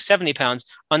dog, who's 70 pounds,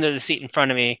 under the seat in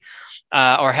front of me,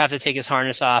 or have to take his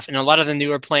harness off. And a lot of the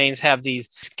newer planes have these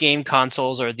game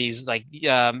consoles or these like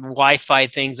Wi-Fi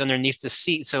things underneath the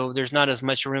seat. So there's not as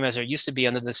much room as there used to be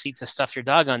under the seat to stuff your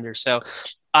dog under. So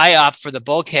I opt for the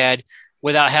bulkhead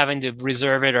without having to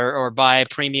reserve it or buy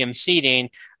premium seating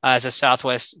as a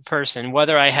Southwest person.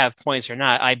 Whether I have points or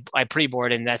not, I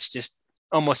pre-board, and that's just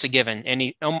almost a given,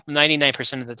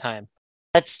 99% of the time.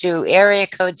 Let's do area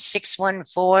code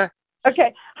 614.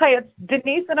 Okay. Hi, it's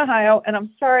Denise in Ohio, and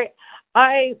I'm sorry.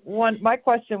 My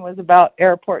question was about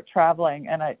airport traveling,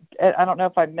 and I don't know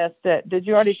if I missed it. Did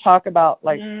you already talk about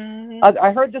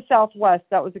I heard the Southwest.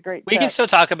 That was a great tip. We can still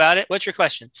talk about it. What's your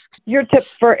question? Your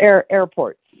tips for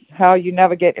airports, how you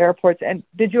navigate airports, and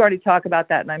did you already talk about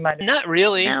that? And I might have not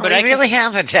really, no, but I really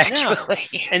haven't actually.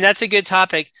 No. And that's a good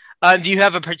topic. Do you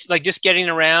have just getting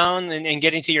around and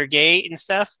getting to your gate and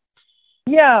stuff?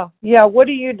 Yeah. What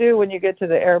do you do when you get to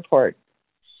the airport?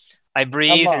 I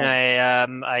breathe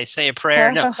and I say a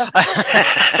prayer. No,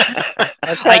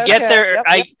 I get there. Yep.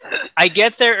 I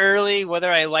get there early, whether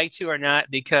I like to or not,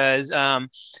 because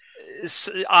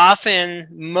often,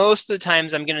 most of the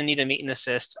times, I'm going to need a meet and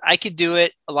assist. I could do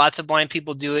it. Lots of blind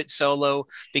people do it solo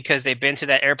because they've been to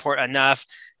that airport enough.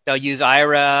 They'll use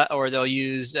Aira, or they'll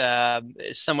use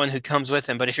someone who comes with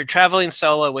them. But if you're traveling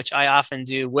solo, which I often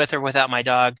do with or without my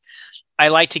dog, I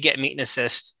like to get meet and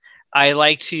assist. I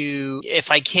like to,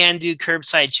 if I can, do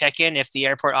curbside check-in. If the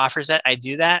airport offers that, I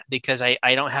do that because I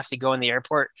don't have to go in the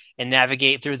airport and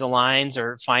navigate through the lines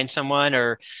or find someone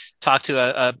or talk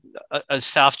to a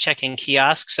self check-in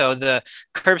kiosk. So the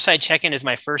curbside check-in is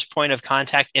my first point of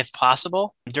contact if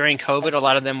possible. During COVID, a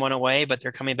lot of them went away, but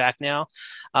they're coming back now.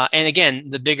 And again,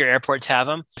 the bigger airports have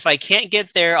them. If I can't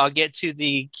get there, I'll get to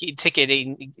the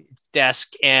ticketing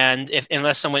desk, and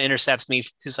unless someone intercepts me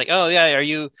who's like, oh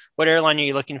yeah, what airline are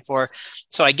you looking for?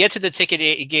 So I get to the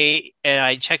ticket gate and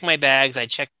I check my bags. I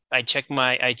get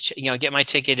my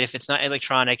ticket if it's not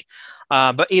electronic.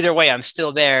 But either way, I'm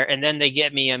still there. And then they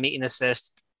get me a meet and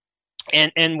assist.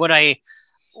 And what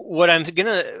I'm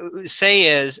gonna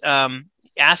say is,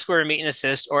 ask for a meet and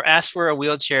assist or ask for a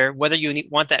wheelchair, whether you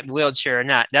want that wheelchair or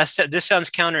not. This sounds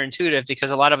counterintuitive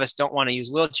because a lot of us don't want to use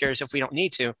wheelchairs if we don't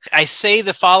need to. I say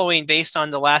the following based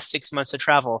on the last 6 months of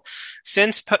travel.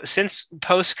 Since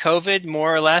post-COVID,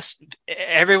 more or less,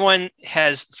 everyone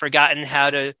has forgotten how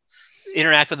to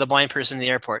interact with a blind person in the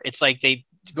airport. It's like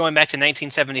going back to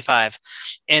 1975.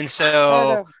 And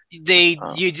so they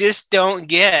don't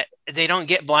get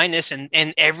blindness,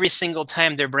 and every single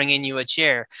time they're bringing you a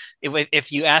chair.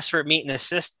 If you ask for a meet and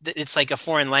assist, it's like a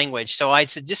foreign language. So I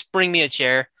said, just bring me a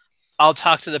chair. I'll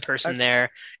talk to the person there,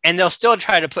 and they'll still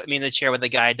try to put me in the chair with a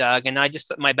guide dog. And I just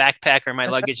put my backpack or my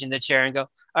luggage in the chair and go,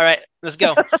 all right, let's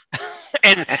go.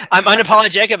 And I'm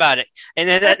unapologetic about it. And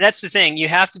that's the thing. You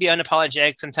have to be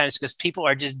unapologetic sometimes because people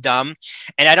are just dumb.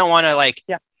 And I don't want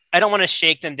to I don't want to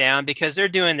shake them down because they're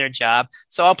doing their job.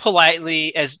 So I'll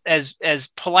politely, as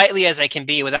politely as I can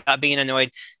be without being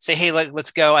annoyed, say, hey,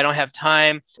 let's go. I don't have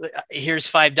time.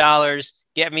 Here's $5.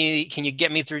 Can you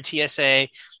get me through TSA?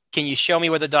 Can you show me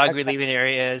where the dog relieving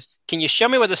area is? Can you show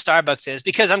me where the Starbucks is?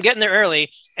 Because I'm getting there early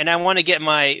and I want to get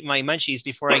my munchies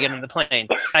before I get on the plane.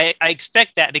 I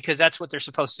expect that because that's what they're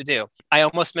supposed to do. I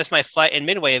almost missed my flight in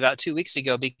Midway about 2 weeks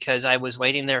ago because I was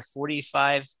waiting there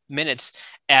 45 minutes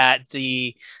at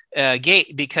the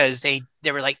gate because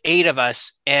there were like 8 of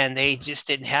us and they just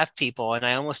didn't have people. And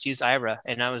I almost used Aira,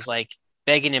 and I was like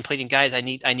begging and pleading, guys, I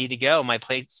need to go. My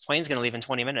plane's going to leave in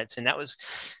 20 minutes. And that was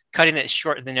cutting it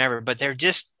short than ever. But they're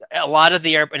just a lot of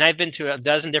the airport, and I've been to a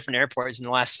dozen different airports in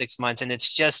the last 6 months, and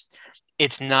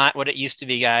it's not what it used to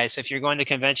be, guys. So if you're going to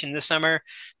convention this summer,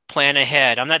 plan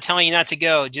ahead. I'm not telling you not to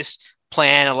go, just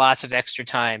plan lots of extra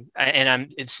time.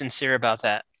 And it's sincere about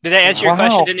that. Did that answer your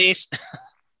question, Denise?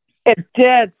 It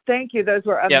did. Thank you. Those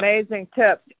were amazing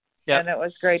tips. Yep. And it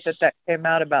was great that came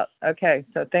out about, okay,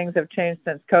 so things have changed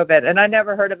since COVID. And I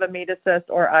never heard of a Meet Assist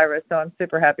or Iris, so I'm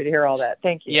super happy to hear all that.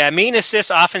 Thank you. Yeah, Meet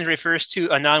Assist often refers to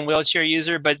a non-wheelchair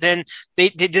user, but then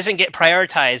it doesn't get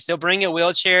prioritized. They'll bring a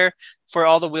wheelchair for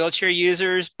all the wheelchair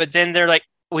users, but then they're like,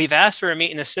 we've asked for a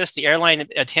meet and assist. The airline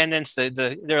attendants,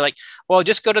 they're like, well,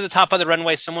 just go to the top of the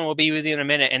runway. Someone will be with you in a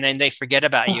minute. And then they forget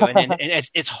about you. And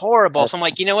it's horrible. So I'm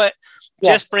like, you know what?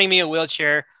 Just bring me a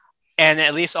wheelchair. And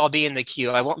at least I'll be in the queue.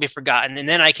 I won't be forgotten. And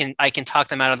then I can talk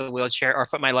them out of the wheelchair or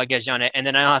put my luggage on it. And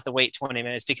then I don't have to wait 20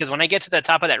 minutes because when I get to the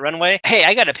top of that runway, hey,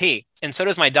 I got to pee. And so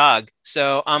does my dog.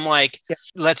 So I'm like,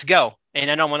 let's go.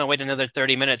 And I don't want to wait another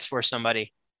 30 minutes for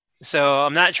somebody. So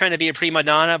I'm not trying to be a prima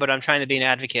donna, but I'm trying to be an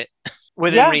advocate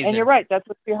within reason. And you're right. That's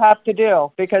what you have to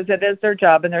do because it is their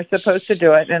job and they're supposed to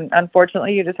do it. And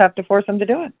unfortunately, you just have to force them to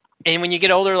do it. And when you get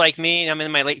older like me, I'm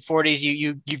in my late 40s,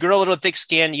 you grow a little thick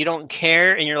skin, you don't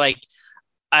care. And you're like,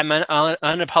 I'm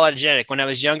unapologetic. When I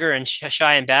was younger and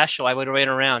shy and bashful, I would wait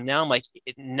around. Now I'm like,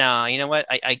 no, you know what?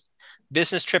 I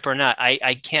business trip or not,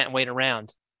 I can't wait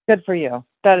around. Good for you.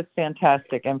 That is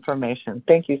fantastic information.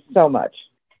 Thank you so much.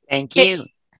 Thank you.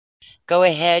 Go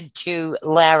ahead to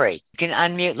Larry. You can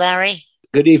unmute Larry.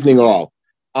 Good evening, all.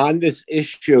 On this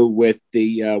issue with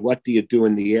the what do you do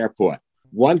in the airport?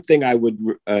 One thing I would,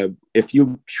 if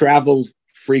you travel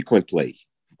frequently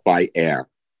by air,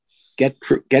 get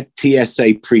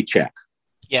TSA pre-check.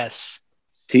 Yes.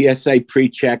 TSA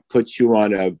pre-check puts you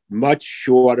on a much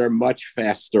shorter, much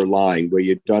faster line where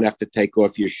you don't have to take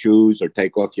off your shoes or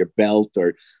take off your belt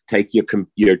or take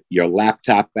your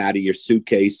laptop out of your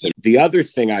suitcase. And the other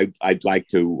thing I'd like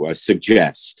to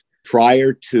suggest,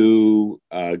 prior to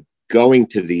going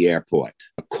to the airport,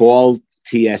 call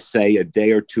TSA a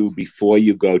day or two before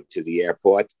you go to the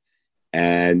airport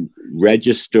and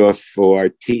register for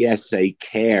TSA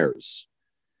Cares.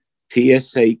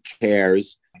 TSA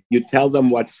Cares You tell them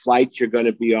what flight you're going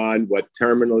to be on, what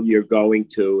terminal you're going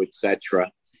to, etc.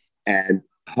 And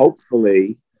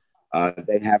hopefully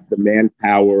they have the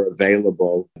manpower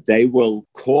available. They will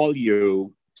call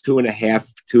you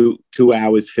 2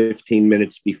 hours, 15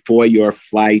 minutes before your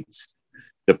flight's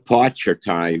departure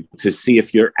time to see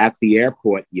if you're at the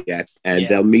airport yet. And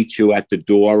they'll meet you at the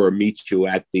door or meet you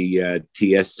at the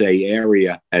TSA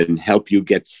area and help you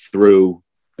get through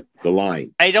the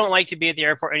line. I don't like to be at the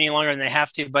airport any longer than I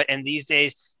have to, but in these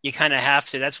days, you kind of have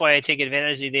to. That's why I take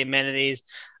advantage of the amenities,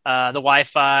 the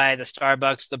Wi-Fi, the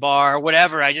Starbucks, the bar,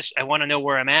 whatever. I want to know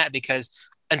where I'm at, because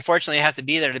unfortunately I have to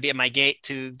be there to be at my gate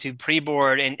to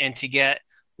pre-board and to get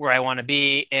where I want to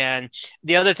be. And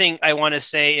the other thing I want to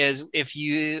say is, if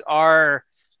you are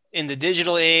in the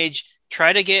digital age,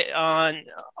 try to get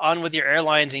on with your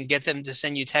airlines and get them to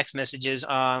send you text messages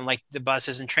on, like the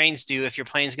buses and trains do, if your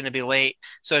plane's going to be late.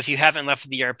 So if you haven't left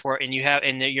the airport and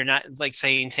you're not, like,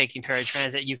 saying taking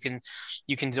paratransit,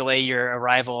 you can delay your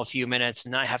arrival a few minutes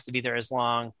and not have to be there as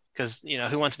long. Because,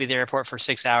 who wants to be at the airport for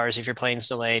 6 hours if your plane's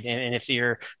delayed and if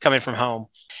you're coming from home?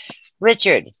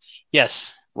 Richard.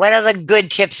 Yes. What other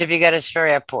good tips have you got us for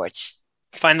airports?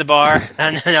 Find the bar.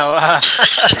 Let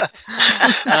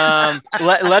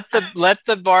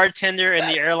the bartender and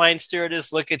the airline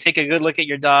stewardess take a good look at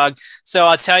your dog. So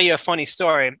I'll tell you a funny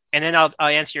story, and then I'll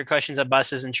answer your questions on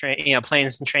buses and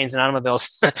planes and trains and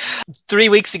automobiles. 3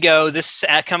 weeks ago, this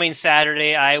coming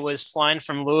Saturday, I was flying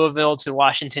from Louisville to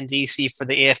Washington, D.C. for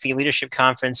the AFB Leadership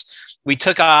Conference. We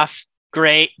took off.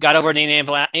 Great. Got over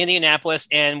to Indianapolis,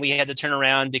 and we had to turn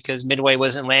around because Midway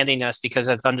wasn't landing us because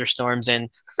of thunderstorms and,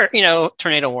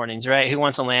 tornado warnings, right? Who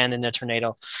wants to land in a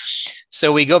tornado?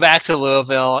 So we go back to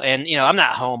Louisville, and, I'm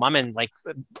not home.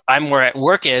 I'm where at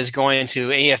work is, going to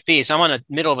AFB. So I'm on the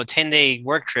middle of a 10-day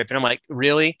work trip, and I'm like,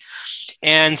 really?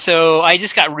 And so I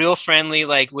just got real friendly,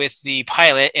 with the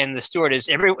pilot and the stewardess.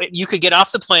 You could get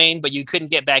off the plane, but you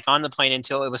couldn't get back on the plane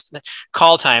until it was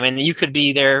call time. And you could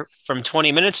be there from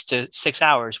 20 minutes to 6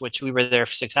 hours, which we were there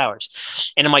for 6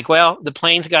 hours. And I'm like, well, the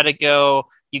plane's got to go.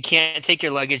 You can't take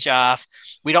your luggage off.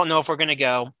 We don't know if we're going to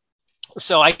go.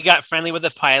 So I got friendly with the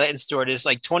pilot and stewardess.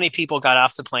 20 people got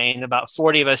off the plane. About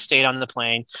 40 of us stayed on the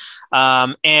plane.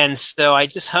 And so I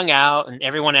just hung out, and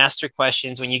everyone asked their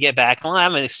questions. When you get back, well,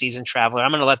 I'm a seasoned traveler.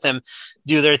 I'm going to let them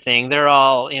do their thing. They're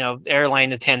all,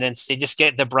 airline attendants. They just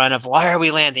get the brunt of, why are we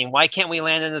landing? Why can't we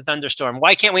land in the thunderstorm?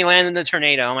 Why can't we land in the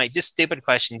tornado? I'm like, just stupid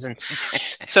questions. And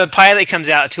so the pilot comes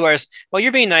out 2 hours. Well,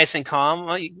 you're being nice and calm.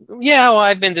 Well,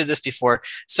 I've been through this before.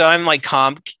 So I'm like,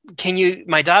 calm.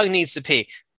 My dog needs to pee.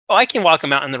 Oh, I can walk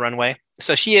him out on the runway.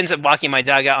 So she ends up walking my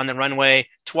dog out on the runway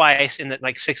twice in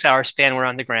the 6 hour span we're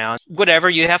on the ground. Whatever,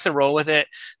 you have to roll with it.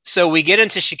 So we get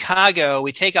into Chicago,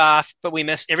 we take off, but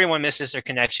everyone misses their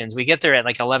connections. We get there at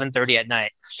 11:30 at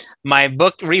night. My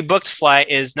rebooked flight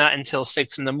is not until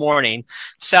 6 a.m.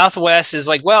 Southwest is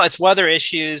well, it's weather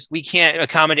issues. We can't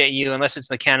accommodate you unless it's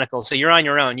mechanical. So you're on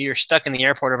your own. You're stuck in the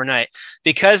airport overnight.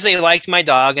 Because they liked my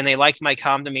dog and they liked my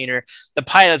calm demeanor, the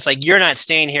pilot's like, you're not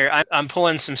staying here. I'm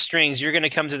pulling some strings. You're going to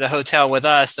come to the hotel with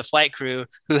us, the flight crew,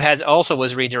 who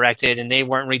was redirected, and they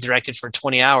weren't redirected for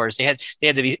 20 hours. They had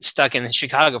to be stuck in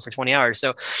Chicago for 20 hours.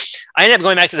 So I ended up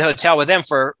going back to the hotel with them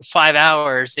for 5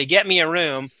 hours. They get me a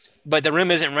room, but the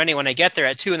room isn't ready when I get there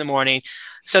at 2 a.m.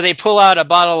 So they pull out a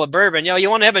bottle of bourbon. You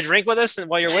want to have a drink with us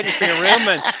while you're waiting for your room?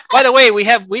 And by the way,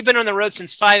 we've been on the road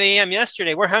since 5 a.m.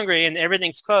 yesterday. We're hungry and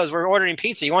everything's closed. We're ordering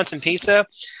pizza. You want some pizza?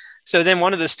 So then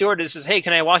one of the stewardesses says, hey,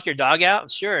 can I walk your dog out?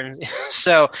 Sure. And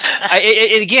so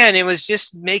it was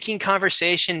just making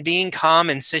conversation, being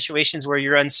calm in situations where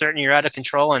you're uncertain, you're out of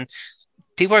control, and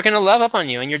people are going to love up on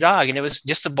you and your dog. And it was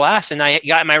just a blast. And I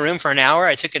got in my room for an hour.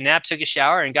 I took a nap, took a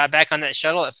shower, and got back on that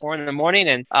shuttle at 4 a.m.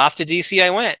 and off to DC I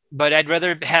went. But I'd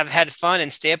rather have had fun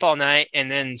and stay up all night and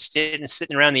then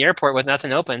sitting around the airport with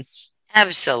nothing open.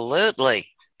 Absolutely.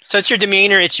 So it's your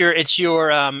demeanor. It's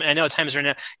your. I know times are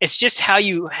now. It's just how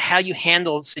you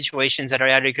handle situations that are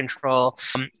out of your control,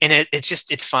 and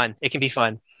it's fun. It can be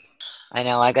fun. I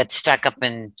know. I got stuck up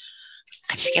in,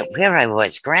 I forget where I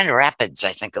was, Grand Rapids, I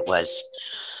think it was,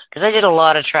 because I did a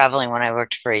lot of traveling when I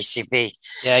worked for ACB.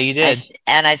 Yeah, you did.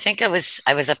 And I think I was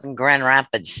up in Grand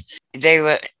Rapids. They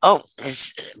were,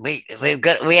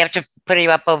 we have to put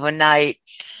you up overnight.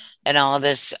 And all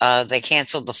this, they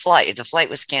canceled the flight. The flight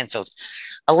was canceled,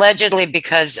 allegedly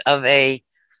because of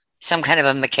some kind of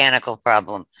a mechanical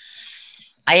problem.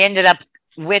 I ended up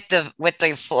with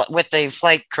the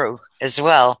flight crew as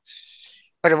well,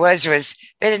 What it was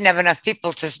they didn't have enough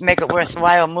people to make it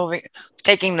worthwhile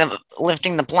lifting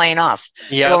the plane off.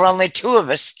 Yep. There were only 2 of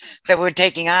us that were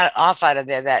taking off out of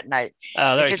there that night.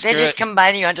 Oh, they're just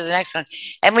combining you onto the next one.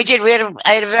 And we did.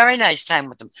 I had a very nice time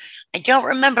with them. I don't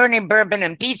remember any bourbon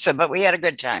and pizza, but we had a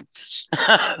good time.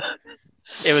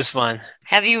 It was fun.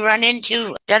 Have you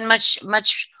done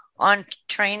much on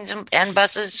trains and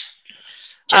buses?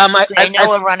 I know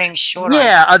we're running short.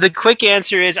 Yeah, the quick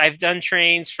answer is I've done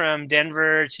trains from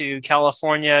Denver to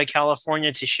California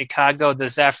to Chicago, the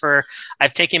Zephyr.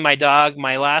 I've taken my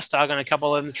last dog on a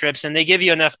couple of the trips, and they give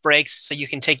you enough breaks so you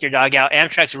can take your dog out.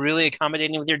 Amtrak's really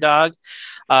accommodating with your dog.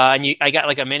 I got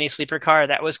like a mini sleeper car.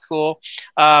 That was cool.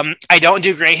 I don't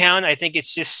do Greyhound. I think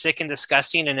it's just sick and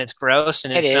disgusting, and it's gross,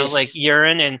 and it smells like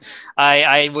urine, and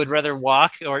I would rather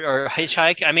walk or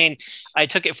hitchhike. I mean, I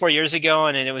took it 4 years ago,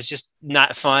 and it was just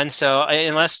not fun. So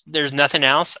unless there's nothing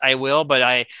else, I will.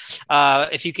 But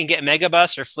if you can get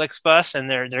Megabus or Flixbus, and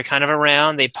they're kind of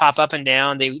around, they pop up and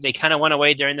down. They kind of went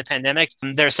away during the pandemic.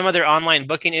 There's some of their online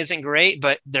booking isn't great,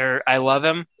 but I love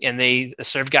them, and they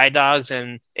serve guide dogs,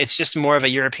 and it's just more of a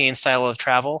European style of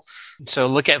travel. So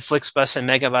look at Flixbus and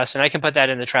Megabus, and I can put that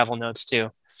in the travel notes too.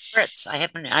 Fritz, I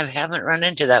haven't run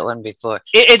into that one before.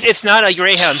 It's not a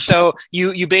Greyhound, so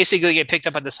you basically get picked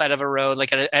up at the side of a road,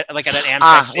 like at an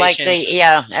Amtrak station.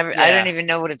 I don't even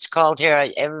know what it's called here.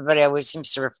 Everybody always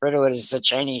seems to refer to it as the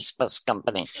Chinese bus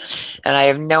company, and I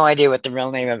have no idea what the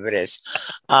real name of it is.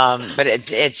 But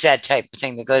it's that type of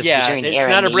thing that goes between here and New York. It's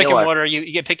not a brick and mortar. You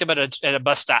get picked up at a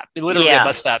bus stop, literally a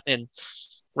bus stop, in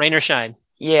rain or shine.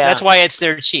 Yeah, that's why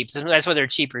they're cheap. That's why they're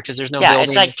cheaper, because there's no building.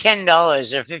 It's like $10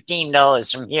 or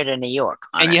 $15 from here to New York.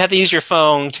 And you have to use your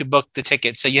phone to book the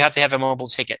ticket, so you have to have a mobile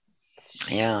ticket.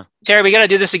 Yeah, Terry, we got to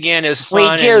do this again. It was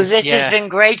fun. We do. This has been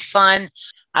great fun.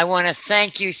 I want to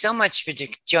thank you so much for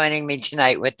joining me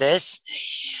tonight with this,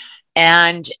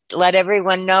 and let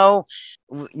everyone know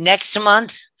next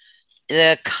month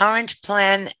the current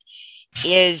plan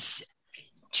is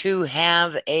to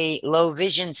have a low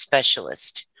vision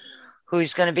specialist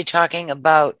who's going to be talking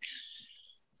about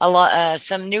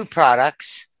some new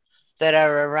products that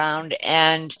are around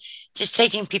and just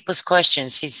taking people's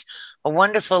questions. He's a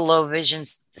wonderful low vision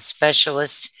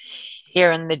specialist here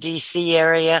in the DC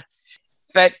area.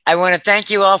 But I want to thank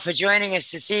you all for joining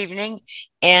us this evening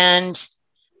and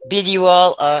bid you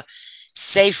all a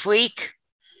safe week.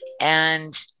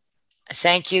 And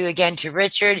thank you again to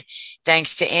Richard.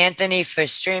 Thanks to Anthony for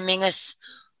streaming us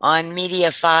on Media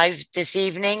 5 this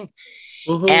evening.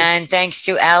 Woo-hoo. And thanks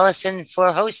to Allison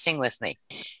for hosting with me.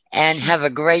 And have a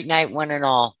great night, one and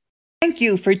all. Thank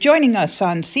you for joining us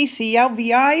on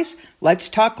CCLVI's Let's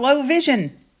Talk Low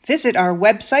Vision. Visit our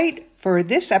website for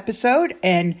this episode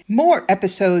and more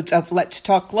episodes of Let's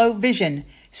Talk Low Vision,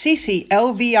 cclvi.org.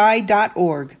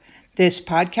 This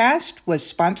podcast was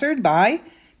sponsored by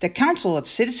the Council of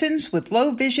Citizens with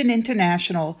Low Vision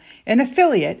International, an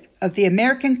affiliate of the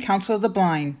American Council of the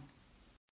Blind.